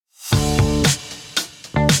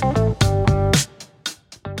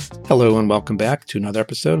Hello and welcome back to another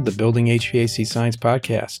episode of the Building HVAC Science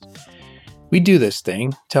Podcast. We do this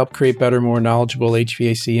thing to help create better, more knowledgeable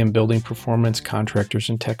HVAC and building performance contractors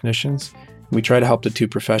and technicians. We try to help the two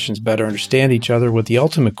professions better understand each other with the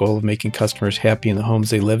ultimate goal of making customers happy in the homes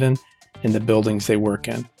they live in and the buildings they work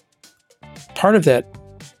in. Part of that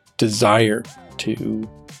desire to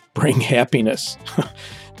bring happiness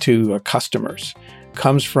to customers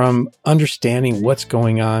comes from understanding what's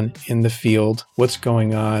going on in the field, what's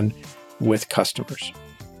going on with customers.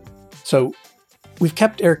 So we've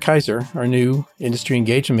kept Eric Kaiser, our new industry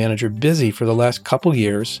engagement manager, busy for the last couple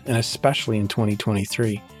years, and especially in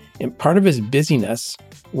 2023. And part of his busyness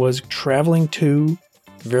was traveling to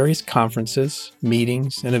various conferences,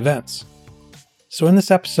 meetings, and events. So in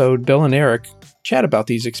this episode, Bill and Eric chat about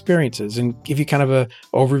these experiences and give you kind of an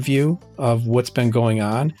overview of what's been going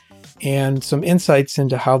on and some insights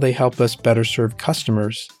into how they help us better serve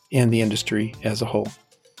customers and the industry as a whole.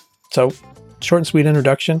 So, short and sweet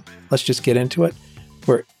introduction. Let's just get into it,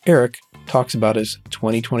 where Eric talks about his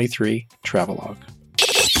 2023 Travelogue.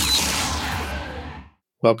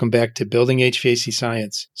 Welcome back to Building HVAC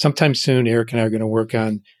Science. Sometime soon, Eric and I are going to work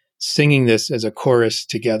on singing this as a chorus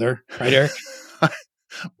together. Right, Eric?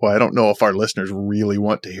 Well, I don't know if our listeners really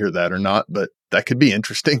want to hear that or not, but that could be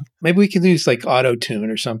interesting. Maybe we can use like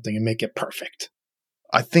auto-tune or something and make it perfect.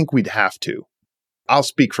 I think we'd have to. I'll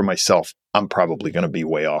speak for myself. I'm probably going to be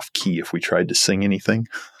way off key if we tried to sing anything.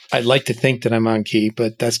 I'd like to think that I'm on key,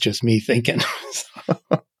 but that's just me thinking.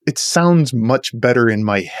 It sounds much better in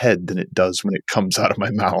my head than it does when it comes out of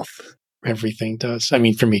my mouth. Everything does. I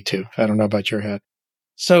mean, for me too. I don't know about your head.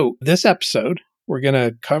 So this episode, we're going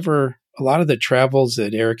to cover a lot of the travels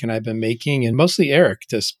that Eric and I have been making, and mostly Eric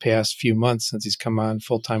this past few months since he's come on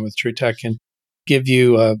full-time with TruTech, and give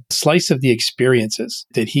you a slice of the experiences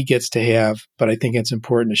that he gets to have. But I think it's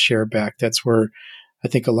important to share back. That's where I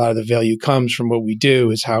think a lot of the value comes from what we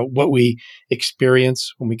do, is what we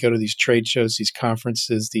experience when we go to these trade shows, these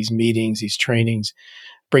conferences, these meetings, these trainings,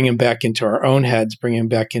 bring them back into our own heads, bring them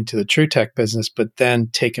back into the TruTech business, but then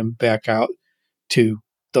take them back out to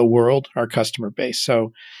the world, our customer base.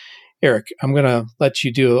 So Eric, I'm going to let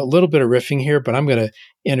you do a little bit of riffing here, but I'm going to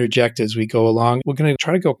interject as we go along. We're going to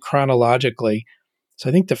try to go chronologically. So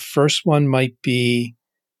I think the first one might be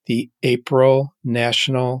the April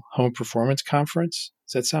National Home Performance Conference.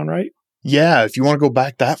 Does that sound right? Yeah, if you want to go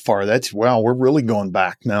back that far, we're really going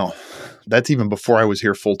back now. That's even before I was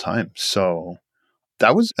here full time. So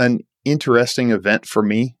that was an interesting event for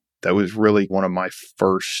me. That was really one of my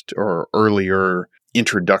first or earlier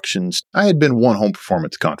introductions. I had been one home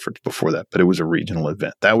performance conference before that, but it was a regional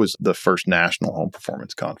event. That was the first national home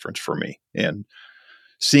performance conference for me. And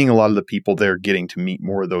seeing a lot of the people there, getting to meet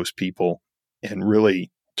more of those people and really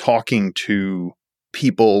talking to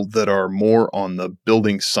people that are more on the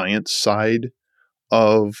building science side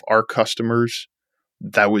of our customers,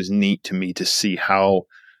 that was neat to me to see how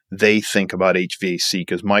they think about HVAC,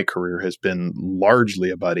 because my career has been largely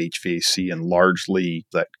about HVAC and largely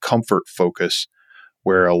that comfort focus,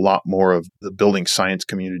 where a lot more of the building science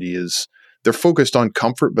community they're focused on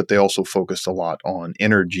comfort, but they also focus a lot on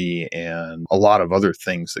energy and a lot of other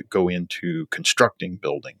things that go into constructing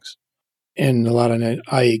buildings. And a lot of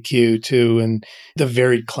IAQ too, and the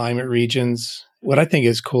varied climate regions. What I think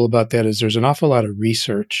is cool about that is there's an awful lot of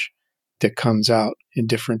research that comes out in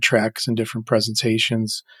different tracks and different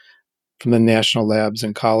presentations from the national labs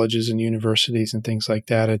and colleges and universities and things like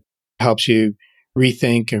that. It helps you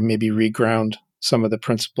rethink or maybe reground some of the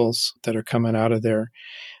principles that are coming out of there.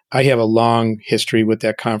 I have a long history with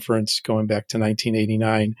that conference going back to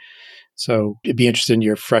 1989. So it'd be interested in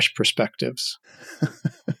your fresh perspectives.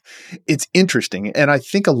 It's interesting. And I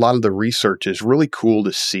think a lot of the research is really cool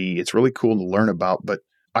to see. It's really cool to learn about. But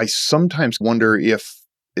I sometimes wonder if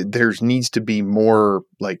there needs to be more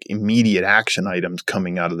like immediate action items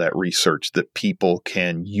coming out of that research that people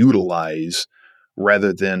can utilize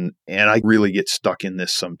rather than, and I really get stuck in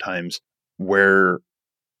this sometimes, where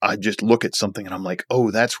I just look at something and I'm like, oh,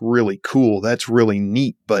 that's really cool. That's really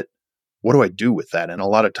neat. But what do I do with that? And a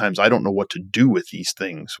lot of times I don't know what to do with these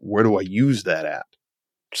things. Where do I use that at?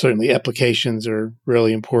 Certainly applications are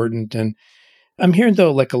really important. And I'm hearing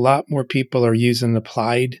though, like a lot more people are using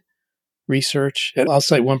applied research. And I'll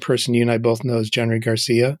cite one person you and I both know is Jenry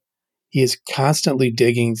Garcia. He is constantly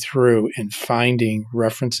digging through and finding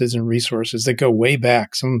references and resources that go way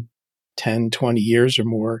back, some 10, 20 years or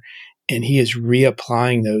more. And he is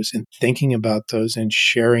reapplying those and thinking about those and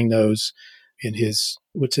sharing those in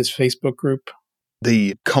what's his Facebook group?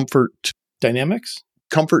 The Comfort Dynamics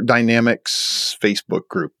Facebook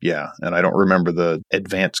group. Yeah. And I don't remember the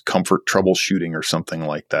advanced comfort troubleshooting or something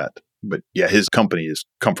like that. But yeah, his company is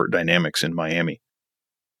Comfort Dynamics in Miami.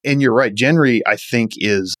 And you're right. Genry, I think,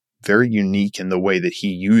 is very unique in the way that he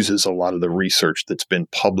uses a lot of the research that's been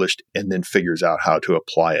published and then figures out how to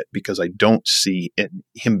apply it. Because I don't see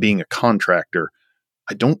him being a contractor,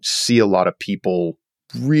 I don't see a lot of people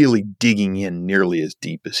really digging in nearly as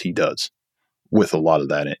deep as he does with a lot of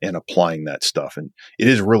that and applying that stuff. And it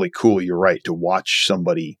is really cool, you're right, to watch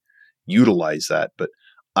somebody utilize that. But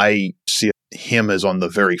I see him as on the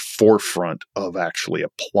very forefront of actually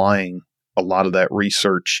applying a lot of that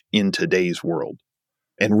research in today's world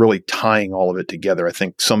and really tying all of it together. I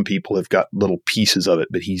think some people have got little pieces of it,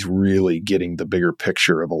 but he's really getting the bigger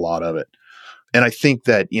picture of a lot of it. And I think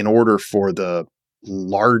that in order for the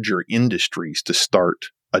larger industries to start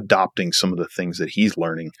adopting some of the things that he's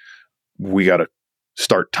learning, we got to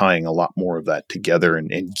start tying a lot more of that together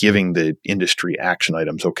and giving the industry action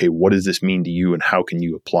items. Okay, what does this mean to you and how can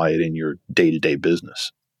you apply it in your day-to-day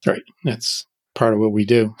business? Right. That's part of what we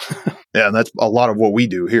do. Yeah, and that's a lot of what we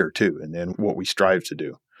do here too, and what we strive to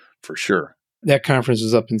do, for sure. That conference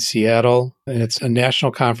is up in Seattle, and it's a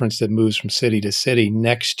national conference that moves from city to city.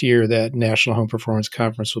 Next year, that National Home Performance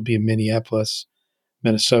Conference will be in Minneapolis,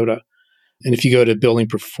 Minnesota. And if you go to Building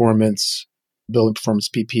Performance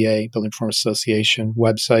BPA, Building Performance Association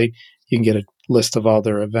website, you can get a list of all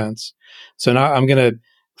their events. So now I'm going to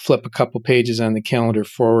flip a couple pages on the calendar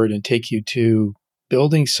forward and take you to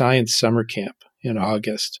Building Science Summer Camp in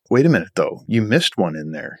August. Wait a minute, though. You missed one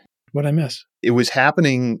in there. What'd I miss? It was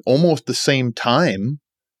happening almost the same time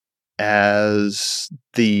as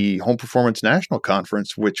the Home Performance National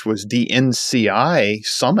Conference, which was the NCI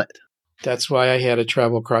Summit. That's why I had to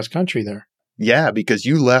travel cross country there. Yeah, because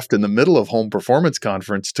you left in the middle of Home Performance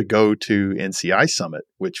Conference to go to NCI Summit,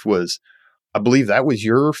 which was, I believe that was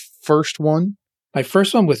your first one? My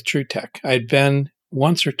first one with TrueTech. I'd been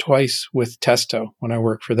once or twice with Testo when I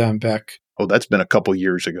worked for them back. Oh, that's been a couple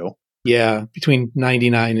years ago. Yeah, between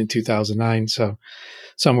 99 and 2009. So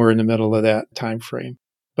somewhere in the middle of that time frame.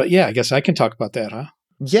 But yeah, I guess I can talk about that, huh?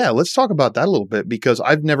 Yeah, let's talk about that a little bit because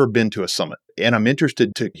I've never been to a summit and I'm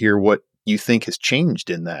interested to hear what you think has changed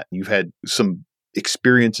in that. You've had some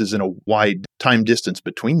experiences in a wide time distance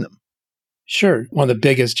between them. Sure. One of the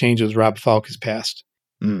biggest changes, Rob Falk has passed.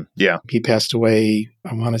 Yeah. He passed away,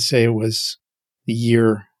 I want to say it was the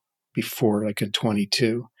year before, like in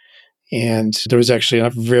 22. And there was actually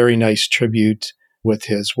a very nice tribute with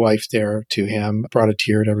his wife there to him. Brought a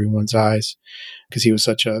tear to everyone's eyes because he was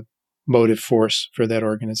such a motive force for that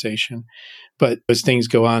organization. But as things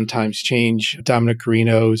go on, times change. Dominic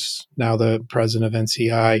Carino's now the president of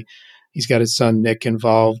NCI. He's got his son, Nick,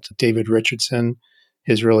 involved. David Richardson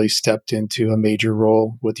has really stepped into a major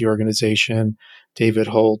role with the organization. David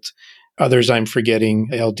Holt. Others I'm forgetting,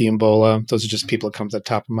 El Diambola. Those are just people that come to the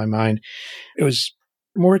top of my mind. It was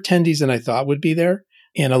more attendees than I thought would be there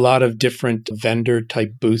and a lot of different vendor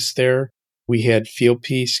type booths there. We had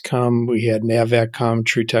Fieldpiece come, we had Navac come,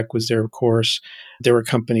 TrueTech was there, of course. There were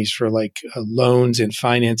companies for like loans and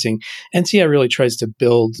financing. NCI really tries to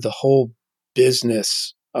build the whole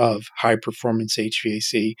business of high performance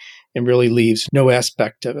HVAC and really leaves no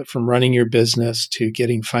aspect of it from running your business to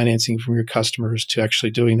getting financing from your customers to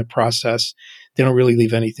actually doing the process. They don't really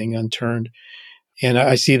leave anything unturned. And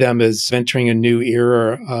I see them as entering a new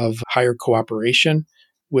era of higher cooperation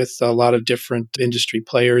with a lot of different industry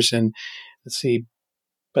players. And let's see,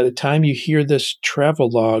 by the time you hear this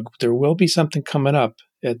Travelogue, there will be something coming up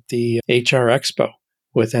at the HR Expo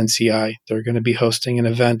with NCI. They're going to be hosting an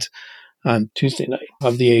event on Tuesday night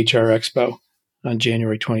of the HR Expo on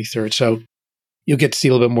January 23rd. So you'll get to see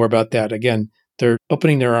a little bit more about that. Again, they're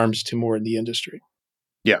opening their arms to more in the industry.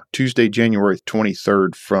 Yeah, Tuesday, January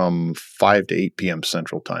 23rd from 5 to 8 p.m.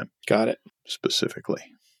 Central Time. Got it. Specifically.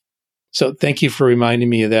 So thank you for reminding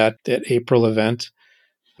me of that April event.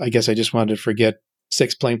 I guess I just wanted to forget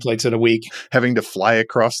 6 plane flights in a week. Having to fly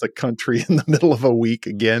across the country in the middle of a week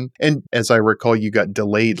again. And as I recall, you got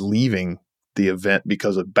delayed leaving the event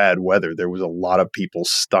because of bad weather. There was a lot of people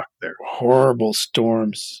stuck there. Horrible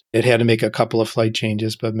storms. It had to make a couple of flight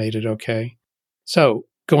changes, but made it okay. So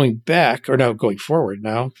going forward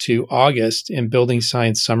now to August in Building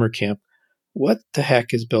Science Summer Camp. What the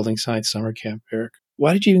heck is Building Science Summer Camp, Eric?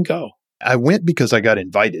 Why did you even go? I went because I got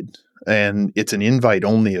invited, and it's an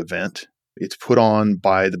invite-only event. It's put on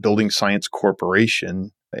by the Building Science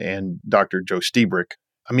Corporation and Dr. Joe Stiebrick.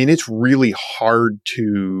 I mean, it's really hard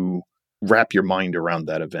to wrap your mind around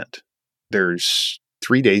that event. There's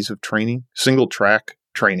 3 days of training, single track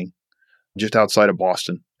training, just outside of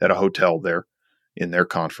Boston at a hotel there in their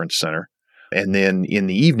conference center. And then in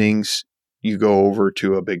the evenings, you go over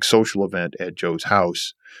to a big social event at Joe's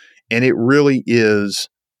house. And it really is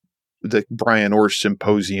the Brian Orr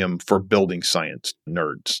Symposium for building science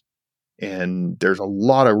nerds. And there's a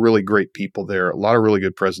lot of really great people there, a lot of really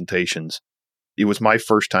good presentations. It was my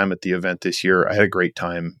first time at the event this year. I had a great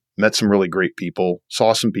time, met some really great people,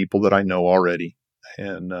 saw some people that I know already.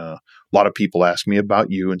 And a lot of people asked me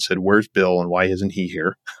about you and said, "Where's Bill and why isn't he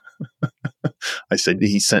here?" I said,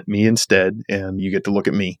 "He sent me instead and you get to look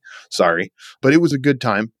at me." Sorry. But it was a good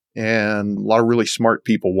time and a lot of really smart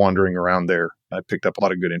people wandering around there. I picked up a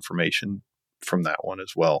lot of good information from that one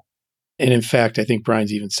as well. And in fact, I think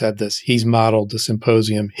Brian's even said this. He's modeled his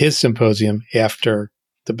symposium after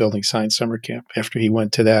the Building Science Summer Camp, after he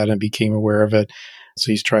went to that and became aware of it.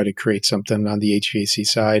 So he's tried to create something on the HVAC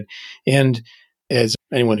side. And as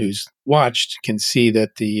anyone who's watched can see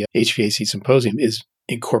that the HVAC Symposium is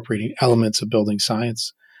incorporating elements of building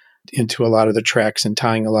science into a lot of the tracks and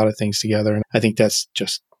tying a lot of things together. And I think that's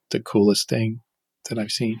just the coolest thing that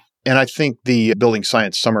I've seen. And I think the Building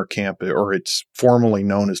Science Summer Camp, or it's formally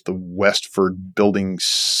known as the Westford Building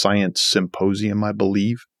Science Symposium, I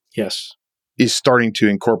believe. Yes. Is starting to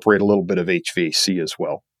incorporate a little bit of HVAC as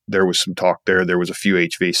well. There was some talk there. There was a few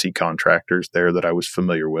HVAC contractors there that I was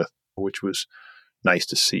familiar with, which was nice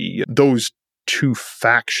to see those two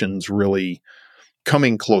factions really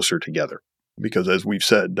coming closer together. Because as we've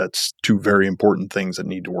said, that's two very important things that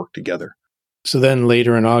need to work together. So then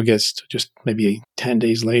later in August, just maybe 10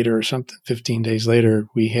 days later or something, 15 days later,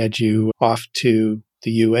 we had you off to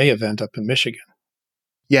the UA event up in Michigan.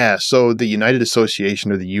 Yeah, so the United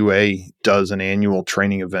Association, or the UA, does an annual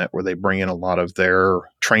training event where they bring in a lot of their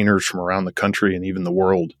trainers from around the country and even the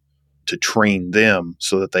world to train them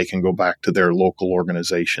so that they can go back to their local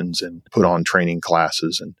organizations and put on training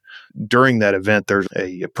classes. And during that event, there's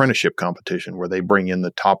an apprenticeship competition where they bring in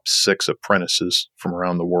the top 6 apprentices from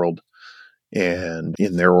around the world and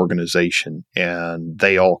in their organization, and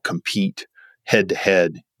they all compete head to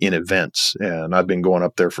head in events. And I've been going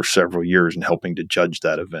up there for several years and helping to judge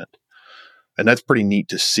that event. And that's pretty neat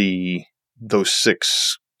to see those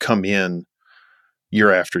 6 come in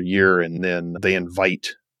year after year, and then they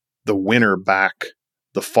invite the winner back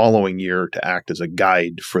the following year to act as a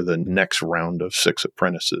guide for the next round of 6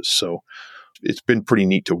 apprentices. So it's been pretty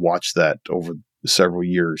neat to watch that over several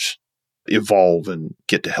years evolve and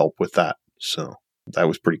get to help with that. So that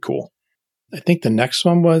was pretty cool. I think the next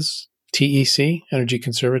one was TEC, Energy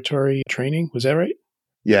Conservatory Training. Was that right?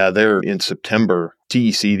 Yeah, they're in September.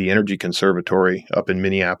 TEC, the Energy Conservatory up in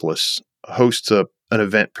Minneapolis, hosts an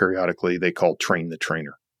event periodically they call Train the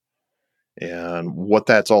Trainer. And what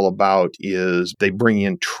that's all about is they bring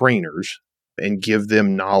in trainers and give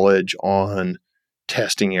them knowledge on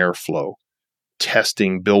testing airflow,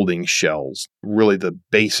 testing building shells, really the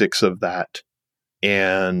basics of that.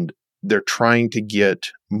 And they're trying to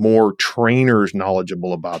get more trainers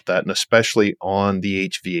knowledgeable about that. And especially on the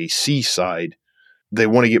HVAC side, they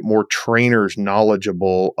want to get more trainers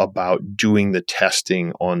knowledgeable about doing the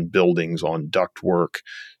testing on buildings, on ductwork,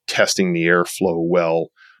 testing the airflow well.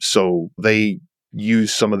 So they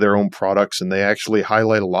use some of their own products, and they actually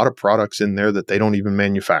highlight a lot of products in there that they don't even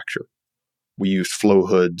manufacture. We used flow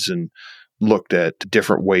hoods and looked at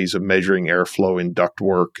different ways of measuring airflow in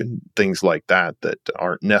ductwork and things like that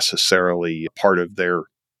aren't necessarily part of their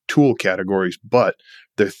tool categories, but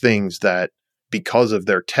they're things that, because of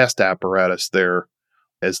their test apparatus, their,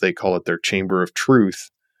 as they call it, their chamber of truth,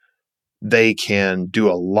 they can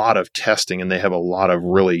do a lot of testing, and they have a lot of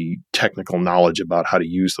really technical knowledge about how to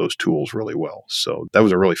use those tools really well. So that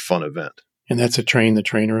was a really fun event. And that's a Train the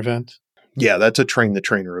Trainer event? Yeah, that's a Train the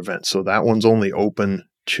Trainer event. So that one's only open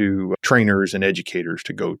to trainers and educators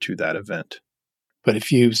to go to that event. But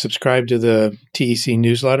if you subscribe to the TEC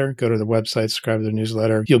newsletter, go to the website, subscribe to the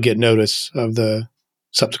newsletter, you'll get notice of the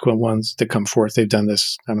subsequent ones that come forth. They've done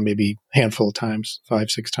this, I don't know, maybe a handful of times,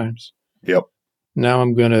 5-6 times. Yep. Now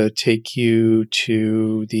I'm going to take you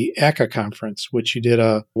to the ACA conference, which you did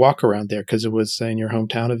a walk around there because it was in your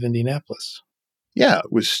hometown of Indianapolis. Yeah,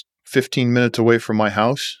 it was 15 minutes away from my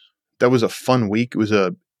house. That was a fun week. It was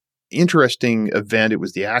a interesting event. It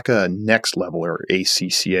was the ACA Next Level, or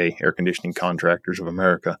ACCA, Air Conditioning Contractors of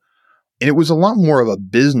America. And it was a lot more of a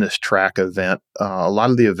business track event. A lot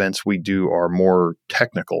of the events we do are more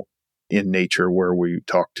technical in nature, where we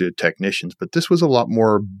talk to technicians, but this was a lot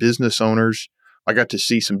more business owners. I got to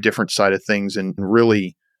see some different side of things and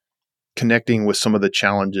really connecting with some of the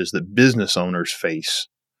challenges that business owners face.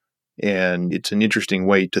 And it's an interesting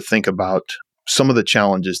way to think about some of the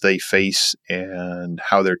challenges they face and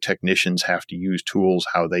how their technicians have to use tools,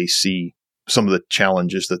 how they see some of the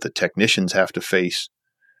challenges that the technicians have to face.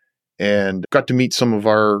 And got to meet some of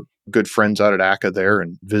our good friends out at ACA there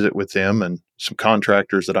and visit with them, and some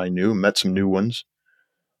contractors that I knew, met some new ones.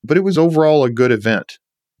 But it was overall a good event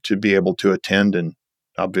to be able to attend, and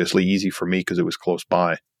obviously easy for me because it was close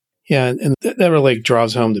by. Yeah, and that really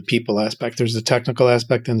draws home the people aspect. There's a technical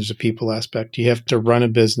aspect and there's a people aspect. You have to run a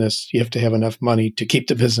business. You have to have enough money to keep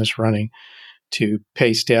the business running, to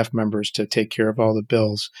pay staff members to take care of all the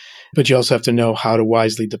bills. But you also have to know how to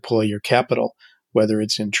wisely deploy your capital, whether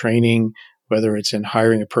it's in training, whether it's in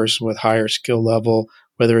hiring a person with higher skill level,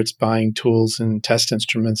 whether it's buying tools and test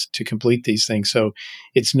instruments to complete these things. So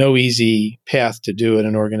it's no easy path to do it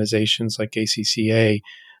in organizations like ACCA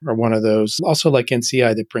or one of those, also like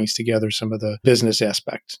NCI, that brings together some of the business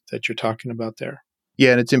aspect that you're talking about there.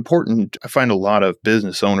 Yeah, and it's important. I find a lot of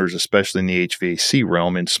business owners, especially in the HVAC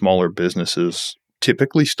realm, in smaller businesses,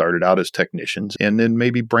 typically started out as technicians and then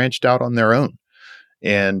maybe branched out on their own.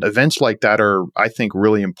 And events like that are, I think,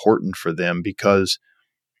 really important for them because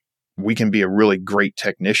we can be a really great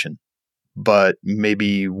technician, but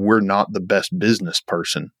maybe we're not the best business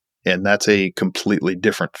person. And that's a completely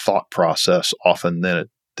different thought process often than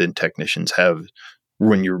technicians have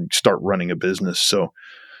when you start running a business. So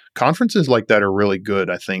conferences like that are really good,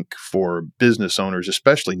 I think, for business owners,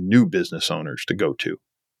 especially new business owners, to go to.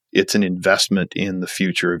 It's an investment in the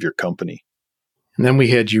future of your company. And then we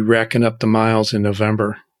had you racking up the miles in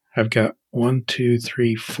November. I've got 1, 2,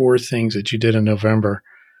 3, 4 things that you did in November.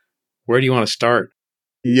 Where do you want to start?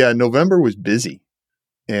 Yeah, November was busy.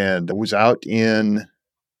 And I was out in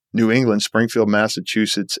New England, Springfield,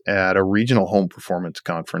 Massachusetts, at a regional home performance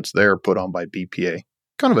conference there put on by BPA.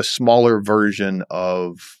 Kind of a smaller version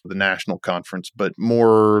of the national conference, but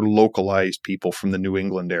more localized people from the New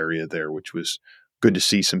England area there, which was good to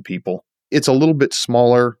see some people. It's a little bit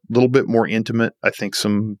smaller, a little bit more intimate. I think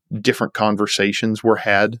some different conversations were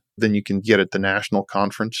had than you can get at the national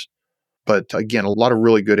conference. But again, a lot of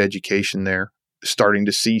really good education there. Starting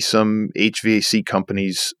to see some HVAC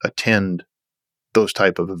companies attend those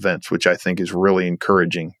type of events, which I think is really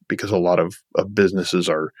encouraging because a lot of businesses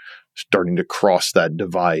are starting to cross that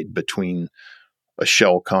divide between a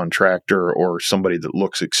shell contractor or somebody that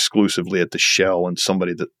looks exclusively at the shell and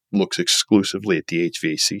somebody that looks exclusively at the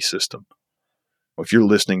HVAC system. If you're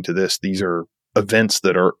listening to this, these are events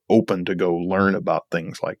that are open to go learn about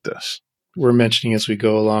things like this. We're mentioning as we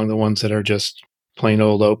go along the ones that are just plain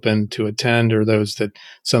old open to attend, or those that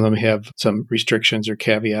some of them have some restrictions or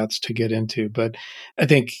caveats to get into. But I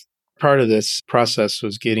think part of this process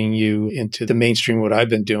was getting you into the mainstream, what I've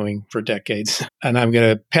been doing for decades. And I'm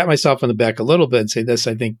going to pat myself on the back a little bit and say this,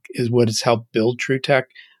 I think, is what has helped build TruTech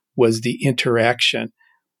was the interaction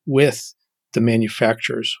with the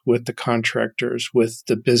manufacturers, with the contractors, with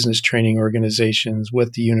the business training organizations,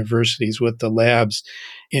 with the universities, with the labs,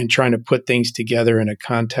 and trying to put things together in a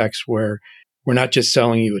context where we're not just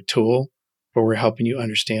selling you a tool, but we're helping you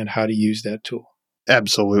understand how to use that tool.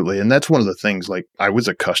 Absolutely. And that's one of the things, like I was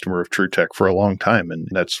a customer of TruTech for a long time. And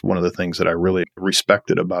that's one of the things that I really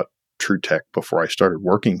respected about TruTech before I started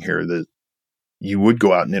working here, that you would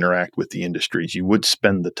go out and interact with the industries. You would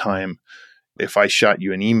spend the time. If I shot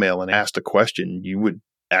you an email and asked a question, you would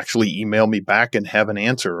actually email me back and have an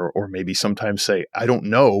answer, or maybe sometimes say, I don't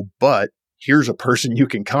know, but here's a person you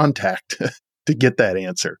can contact to get that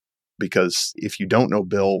answer. Because if you don't know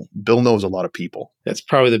Bill knows a lot of people. That's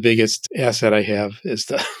probably the biggest asset I have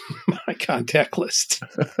is my contact list.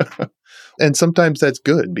 And sometimes that's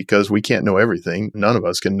good because we can't know everything. None of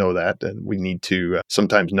us can know that. And we need to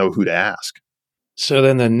sometimes know who to ask. So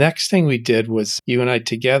then the next thing we did was you and I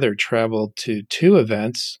together traveled to 2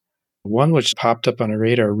 events, one which popped up on a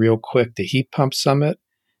radar real quick, the Heat Pump Summit,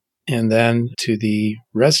 and then to the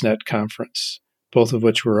ResNet conference, both of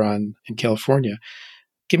which were in California.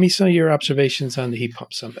 Give me some of your observations on the Heat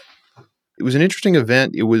Pump Summit. It was an interesting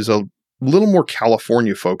event. It was a little more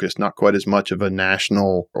California focused, not quite as much of a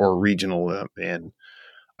national or regional. And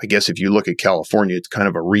I guess if you look at California, it's kind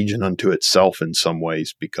of a region unto itself in some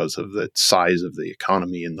ways because of the size of the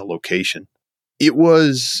economy and the location. It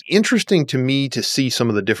was interesting to me to see some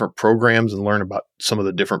of the different programs and learn about some of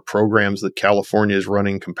the different programs that California is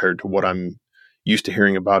running compared to what I'm used to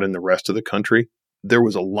hearing about in the rest of the country. There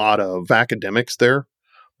was a lot of academics there,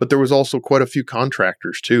 but there was also quite a few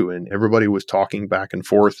contractors too, and everybody was talking back and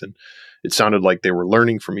forth, and it sounded like they were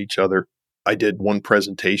learning from each other. I did one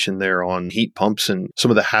presentation there on heat pumps and some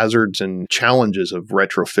of the hazards and challenges of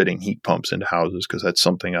retrofitting heat pumps into houses, because that's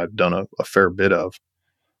something I've done a fair bit of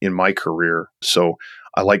in my career. So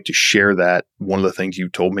I like to share that. One of the things you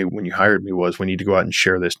told me when you hired me was we need to go out and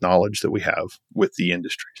share this knowledge that we have with the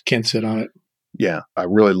industries. Can't sit on it. Yeah, I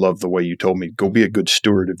really love the way you told me, go be a good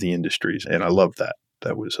steward of the industries. And I love that.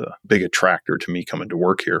 That was a big attractor to me coming to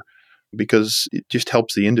work here because it just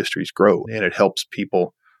helps the industries grow and it helps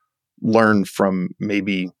people learn from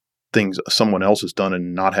maybe things someone else has done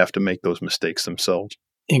and not have to make those mistakes themselves.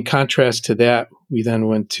 In contrast to that, we then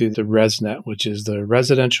went to the ResNet, which is the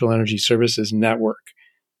Residential Energy Services Network,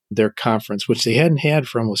 their conference, which they hadn't had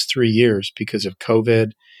for almost 3 years because of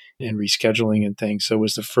COVID and rescheduling and things. So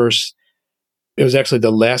it was actually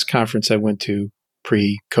the last conference I went to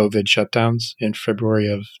pre-COVID shutdowns in February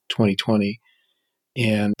of 2020.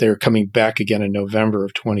 And they're coming back again in November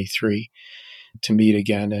of 23 to meet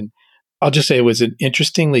again. And I'll just say it was an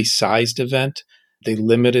interestingly sized event. They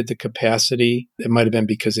limited the capacity. It might have been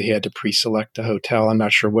because they had to pre-select a hotel. I'm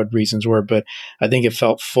not sure what reasons were, but I think it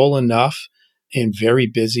felt full enough and very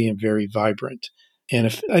busy and very vibrant.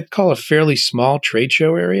 And I'd call it a fairly small trade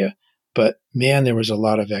show area, but man, there was a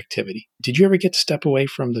lot of activity. Did you ever get to step away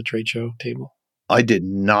from the trade show table? I did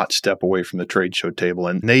not step away from the trade show table.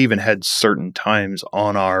 And they even had certain times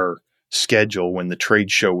on our schedule when the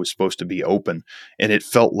trade show was supposed to be open. And it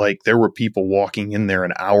felt like there were people walking in there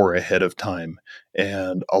an hour ahead of time.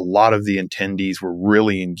 And a lot of the attendees were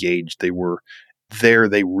really engaged. They were there.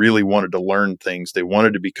 They really wanted to learn things. They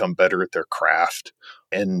wanted to become better at their craft.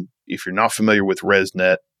 And if you're not familiar with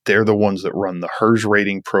ResNet, they're the ones that run the HERS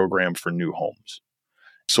rating program for new homes.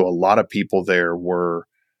 So a lot of people there were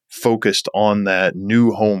focused on that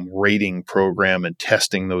new home rating program and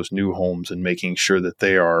testing those new homes and making sure that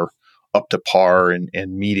they are up to par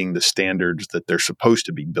and meeting the standards that they're supposed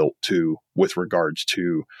to be built to with regards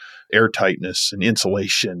to airtightness and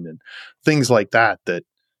insulation and things like that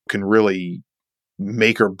can really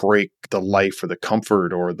make or break the life or the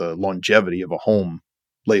comfort or the longevity of a home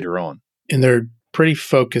later on. And they're pretty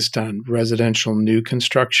focused on residential new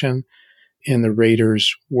construction, and the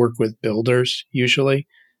raters work with builders usually.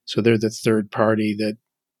 So they're the third party that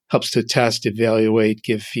helps to test, evaluate,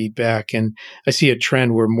 give feedback. And I see a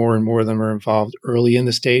trend where more and more of them are involved early in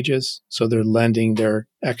the stages. So they're lending their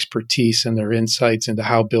expertise and their insights into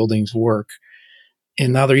how buildings work.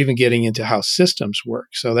 And now they're even getting into how systems work.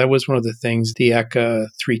 So that was one of the things, the ECA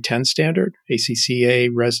 310 standard, ACCA,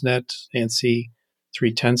 ResNet, ANSI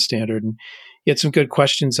 310 standard. And you had some good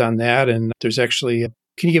questions on that. And there's actually,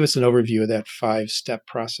 can you give us an overview of that 5-step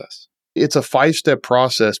process? It's a 5-step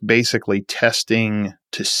process, basically testing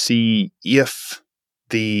to see if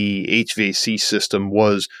the HVAC system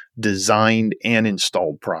was designed and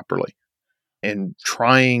installed properly and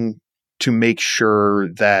trying to make sure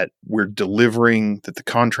that we're delivering, that the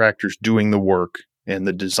contractors doing the work and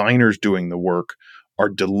the designers doing the work are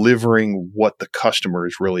delivering what the customer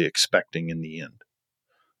is really expecting in the end.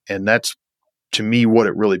 And that's, to me, what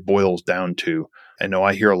it really boils down to. I know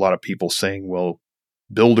I hear a lot of people saying, well,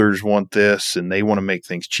 builders want this and they want to make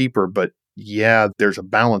things cheaper. But yeah, there's a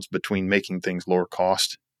balance between making things lower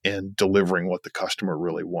cost and delivering what the customer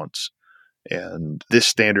really wants. And this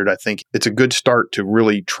standard, I think it's a good start to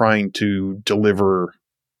really trying to deliver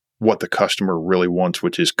what the customer really wants,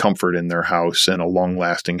 which is comfort in their house and a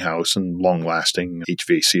long-lasting house and long-lasting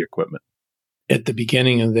HVAC equipment. At the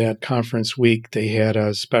beginning of that conference week, they had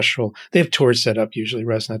they have tours set up. Usually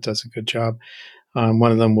ResNet does a good job.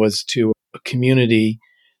 One of them was to a community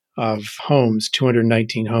of homes,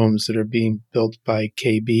 219 homes that are being built by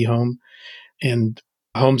KB Home, and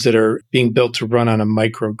homes that are being built to run on a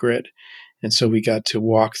microgrid. And so I got to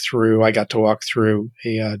walk through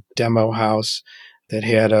a demo house that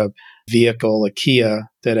had a vehicle, a Kia,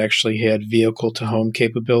 that actually had vehicle to home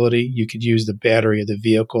capability. You could use the battery of the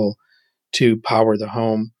vehicle to power the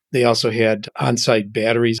home. They also had on-site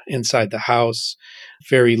batteries inside the house,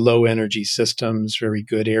 very low energy systems, very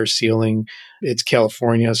good air sealing. It's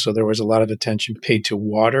California, so there was a lot of attention paid to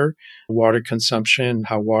water consumption,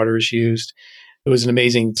 how water is used. It was an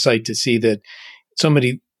amazing sight to see that so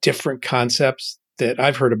many different concepts that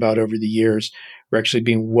I've heard about over the years were actually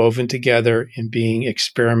being woven together and being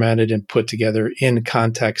experimented and put together in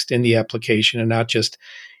context in the application, and not just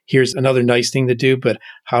here's another nice thing to do, but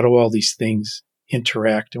how do all these things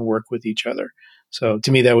interact and work with each other. So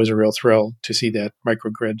to me, that was a real thrill to see that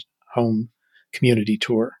microgrid home community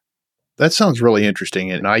tour. That sounds really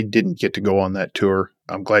interesting. And I didn't get to go on that tour.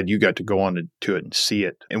 I'm glad you got to go on to it and see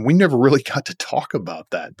it. And we never really got to talk about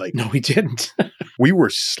that. No, we didn't. We were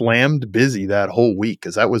slammed busy that whole week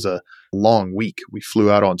because that was a long week. We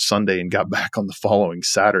flew out on Sunday and got back on the following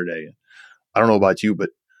Saturday. I don't know about you, but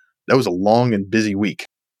that was a long and busy week.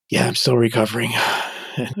 Yeah, I'm still recovering.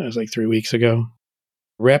 That was like 3 weeks ago.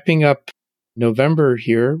 Wrapping up November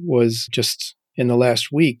here was just in the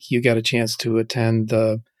last week, you got a chance to attend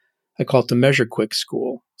I call it the Measure Quick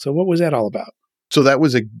School. So what was that all about? So that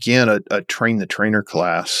was, again, a train the trainer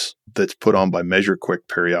class that's put on by Measure Quick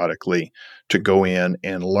periodically to go in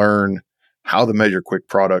and learn how the Measure Quick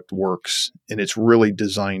product works. And it's really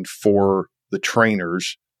designed for the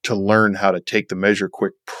trainers to learn how to take the Measure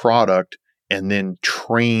Quick product and then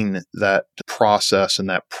train that process and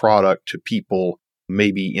that product to people,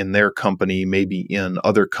 maybe in their company, maybe in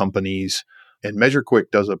other companies. And Measure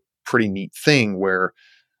Quick does a pretty neat thing where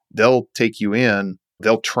they'll take you in,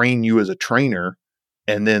 they'll train you as a trainer,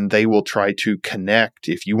 and then they will try to connect.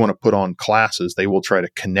 If you want to put on classes, they will try to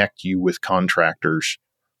connect you with contractors,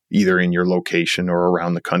 either in your location or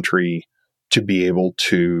around the country, to be able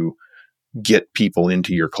to get people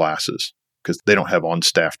into your classes, because they don't have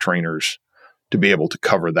on-staff trainers to be able to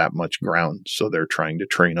cover that much ground. So they're trying to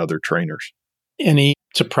train other trainers. Any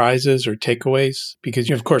surprises or takeaways? Because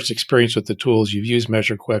you have, of course, experience with the tools. You've used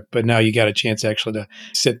Measure Quick, but now you got a chance actually to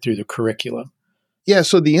sit through the curriculum. Yeah.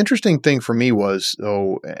 So the interesting thing for me was,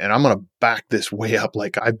 and I'm going to back this way up,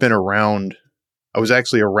 like I was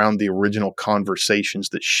actually around the original conversations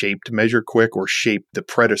that shaped Measure Quick, or shaped the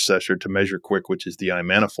predecessor to Measure Quick, which is the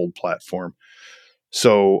iManifold platform.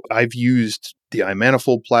 So I've used the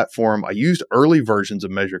iManifold platform. I used early versions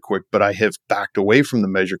of Measure Quick, but I have backed away from the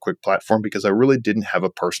Measure Quick platform because I really didn't have a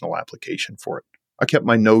personal application for it. I kept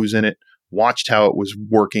my nose in it, watched how it was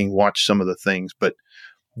working, watched some of the things, but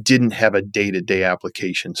didn't have a day-to-day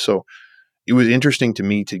application. So it was interesting to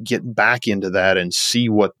me to get back into that and see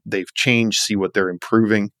what they've changed, see what they're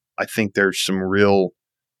improving. I think there's some real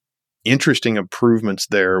interesting improvements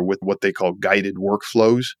there with what they call guided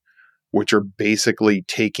workflows, which are basically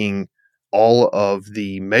taking all of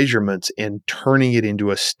the measurements and turning it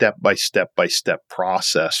into a step-by-step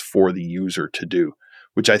process for the user to do,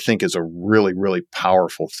 which I think is a really, really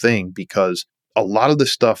powerful thing, because a lot of the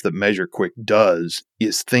stuff that Measure Quick does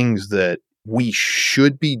is things that we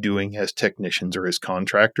should be doing as technicians or as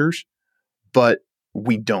contractors, but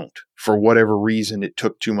we don't. For whatever reason, it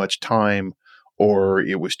took too much time, or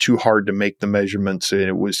it was too hard to make the measurements, and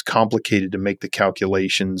it was complicated to make the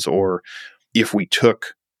calculations, or if we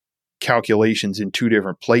took calculations in two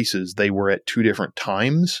different places, they were at two different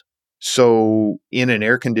times. So in an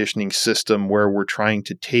air conditioning system where we're trying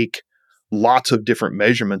to take lots of different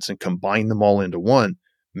measurements and combine them all into one,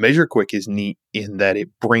 Measure Quick is neat in that it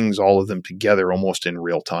brings all of them together almost in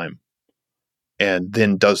real time, and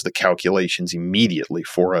then does the calculations immediately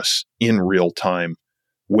for us in real time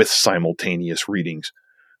with simultaneous readings.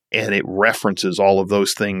 And it references all of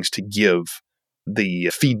those things to give the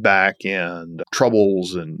feedback and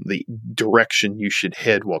troubles and the direction you should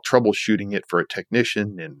head while troubleshooting it for a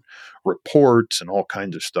technician, and reports and all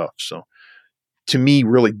kinds of stuff. So to me,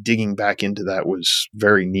 really digging back into that was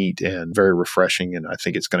very neat and very refreshing. And I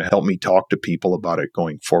think it's going to help me talk to people about it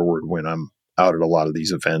going forward when I'm out at a lot of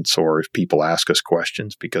these events, or if people ask us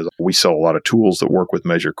questions, because we sell a lot of tools that work with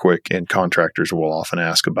Measure Quick, and contractors will often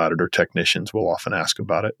ask about it, or technicians will often ask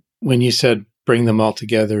about it. When you said bring them all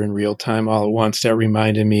together in real time all at once, that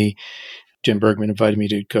reminded me, Jim Bergman invited me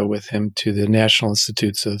to go with him to the National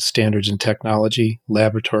Institutes of Standards and Technology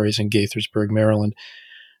laboratories in Gaithersburg, Maryland.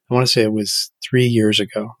 I want to say it was 3 years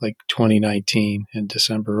ago, like 2019 in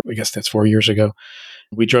December. I guess that's 4 years ago.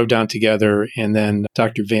 We drove down together, and then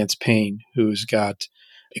Dr. Vance Payne, who's got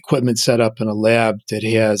equipment set up in a lab that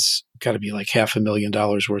has got to be like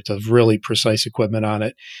 $500,000 worth of really precise equipment on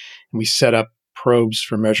it. And we set up probes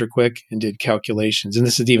for Measure Quick and did calculations. And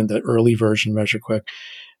this is even the early version of Measure Quick.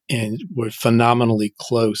 And we're phenomenally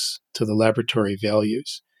close to the laboratory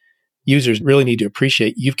values. Users really need to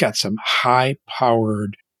appreciate you've got some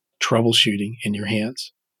high-powered troubleshooting in your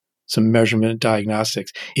hands, some measurement and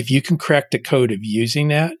diagnostics. If you can crack the code of using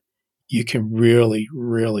that, you can really,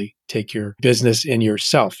 really take your business and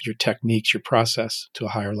yourself, your techniques, your process to a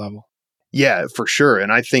higher level. Yeah, for sure.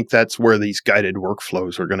 And I think that's where these guided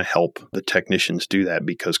workflows are going to help the technicians do that,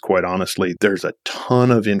 because quite honestly, there's a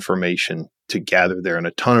ton of information to gather there, and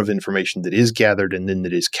a ton of information that is gathered and then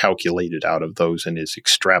that is calculated out of those and is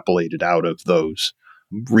extrapolated out of those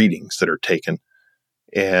readings that are taken.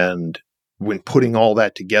 And when putting all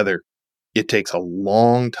that together, it takes a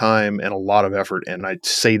long time and a lot of effort. And I'd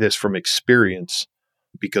say this from experience,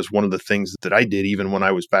 because one of the things that I did even when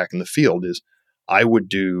I was back in the field is I would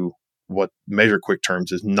do what Measure Quick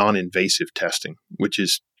terms is non-invasive testing, which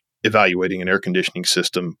is evaluating an air conditioning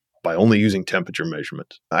system by only using temperature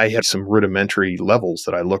measurements. I had some rudimentary levels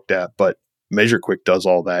that I looked at, but Measure Quick does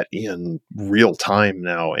all that in real time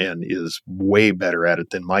now and is way better at it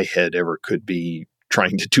than my head ever could be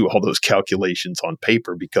trying to do all those calculations on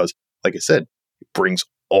paper, because, like I said, it brings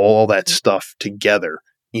all that stuff together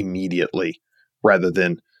immediately rather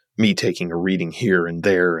than me taking a reading here and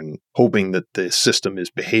there and hoping that the system is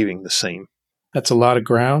behaving the same. That's a lot of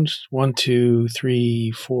ground. 1, 2,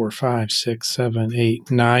 3, 4, 5, 6, 7, 8,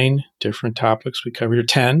 9 different topics. We covered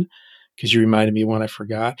 10 because you reminded me one I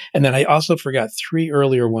forgot. And then I also forgot 3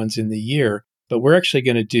 earlier ones in the year, but we're actually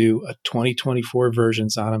going to do a 2024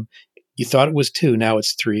 versions on them. You thought it was 2, now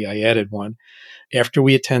it's 3. I added one. After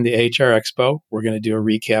we attend the HR Expo, we're going to do a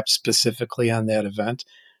recap specifically on that event.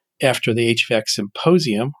 After the HVAC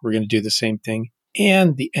Symposium, we're going to do the same thing.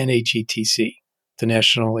 And the NHETC, the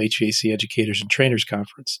National HVAC Educators and Trainers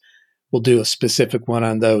Conference. We'll do a specific one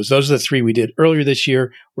on those. Those are the 3 we did earlier this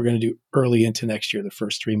year. We're going to do early into next year, the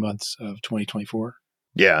first 3 months of 2024.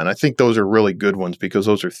 Yeah, and I think those are really good ones because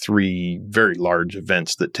those are 3 very large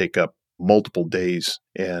events that take up multiple days.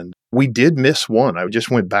 And we did miss one. I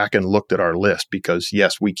just went back and looked at our list because,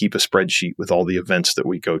 yes, we keep a spreadsheet with all the events that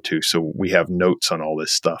we go to. So we have notes on all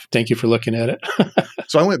this stuff. Thank you for looking at it.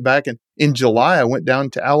 So I went back and in July, I went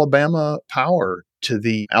down to Alabama Power to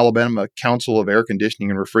the Alabama Council of Air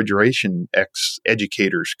Conditioning and Refrigeration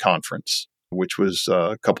Ex-Educators Conference, which was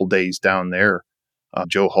a couple days down there.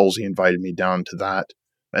 Joe Halsey invited me down to that.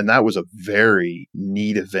 And that was a very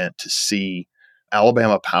neat event to see.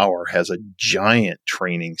 Alabama Power has a giant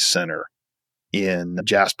training center in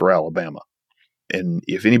Jasper, Alabama. And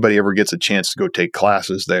if anybody ever gets a chance to go take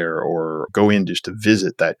classes there or go in just to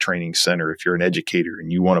visit that training center, if you're an educator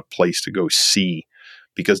and you want a place to go see,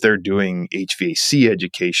 because they're doing HVAC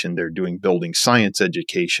education, they're doing building science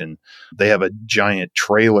education. They have a giant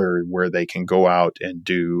trailer where they can go out and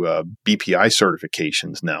do BPI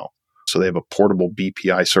certifications now. So they have a portable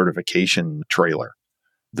BPI certification trailer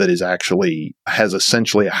that has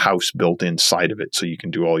essentially a house built inside of it. So you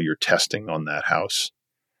can do all your testing on that house.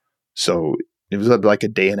 So it was like a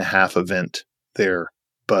 1.5-day event there,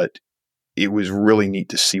 but it was really neat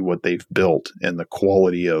to see what they've built and the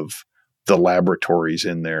quality of the laboratories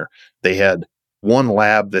in there. They had one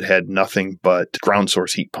lab that had nothing but ground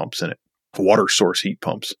source heat pumps in it, water source heat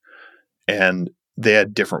pumps. And they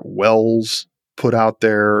had different wells put out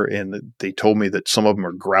there. And they told me that some of them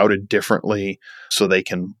are grouted differently so they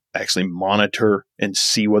can actually monitor and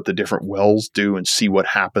see what the different wells do and see what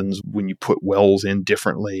happens when you put wells in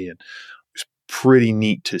differently. And it's pretty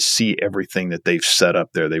neat to see everything that they've set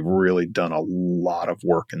up there. They've really done a lot of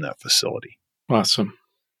work in that facility. Awesome.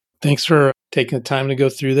 Thanks for taking the time to go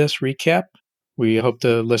through this recap. We hope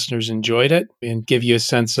the listeners enjoyed it and give you a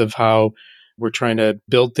sense of how we're trying to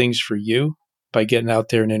build things for you by getting out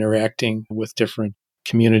there and interacting with different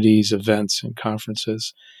communities, events, and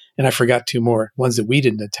conferences. And I forgot 2 more, ones that we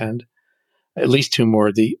didn't attend, at least 2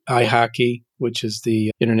 more. The iHockey, which is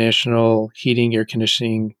the International Heating, Air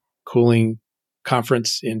Conditioning, Cooling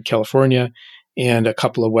Conference in California, and a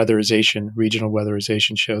couple of regional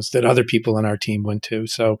weatherization shows that other people on our team went to.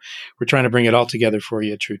 So we're trying to bring it all together for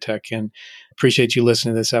you at TruTech, and appreciate you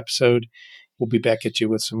listening to this episode. We'll be back at you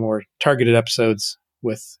with some more targeted episodes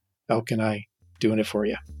with ELK and I doing it for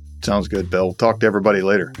you. Sounds good, Bill. Talk to everybody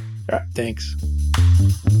later. All right, thanks.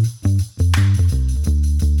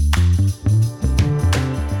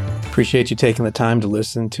 Appreciate you taking the time to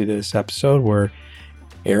listen to this episode where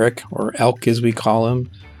Eric, or ELK as we call him,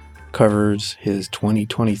 covers his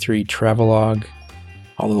 2023 Travelogue,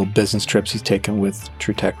 all the little business trips he's taken with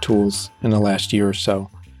TruTech tools in the last year or so,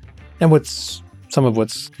 and some of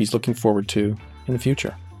what he's looking forward to in the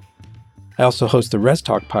future. I also host the Res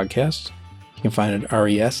Talk podcast. You can find it at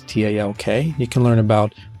RESTALK. You can learn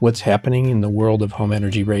about what's happening in the world of home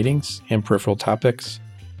energy ratings and peripheral topics.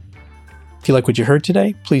 If you like what you heard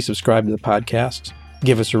today, please subscribe to the podcast.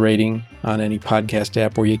 Give us a rating on any podcast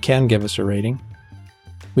app where you can give us a rating.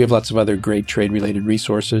 We have lots of other great trade-related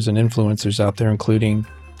resources and influencers out there, including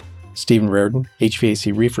Stephen Reardon,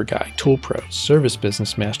 HVAC Reefer Guy, Tool Pros, Service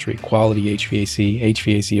Business Mastery, Quality HVAC,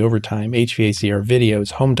 HVAC Overtime, HVACR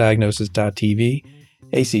Videos, HomeDiagnosis.tv,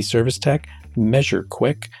 AC Service Tech, Measure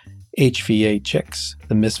Quick, HVA Chicks,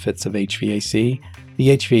 The Misfits of HVAC, the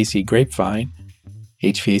HVAC Grapevine,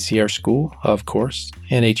 HVACR School, of course,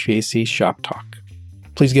 and HVAC Shop Talk.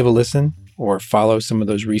 Please give a listen or follow some of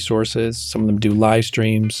those resources. Some of them do live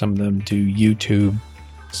streams, some of them do YouTube,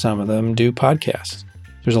 some of them do podcasts.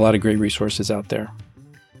 There's a lot of great resources out there.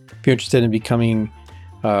 If you're interested in becoming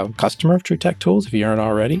a customer of TruTech Tools, if you aren't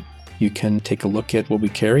already, you can take a look at what we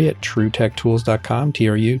carry at TruTechTools.com,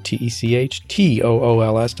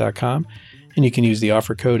 TruTechTools.com, and you can use the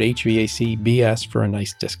offer code HVACBS for a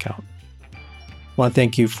nice discount. I want to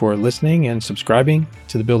thank you for listening and subscribing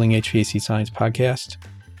to the Building HVAC Science podcast.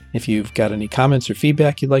 If you've got any comments or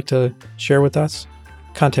feedback you'd like to share with us,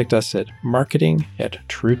 contact us at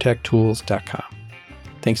marketing@TruTechTools.com.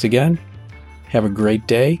 Thanks again. Have a great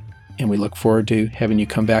day, and we look forward to having you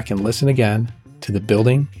come back and listen again to the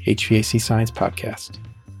Building HVAC Science Podcast.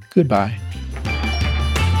 Goodbye.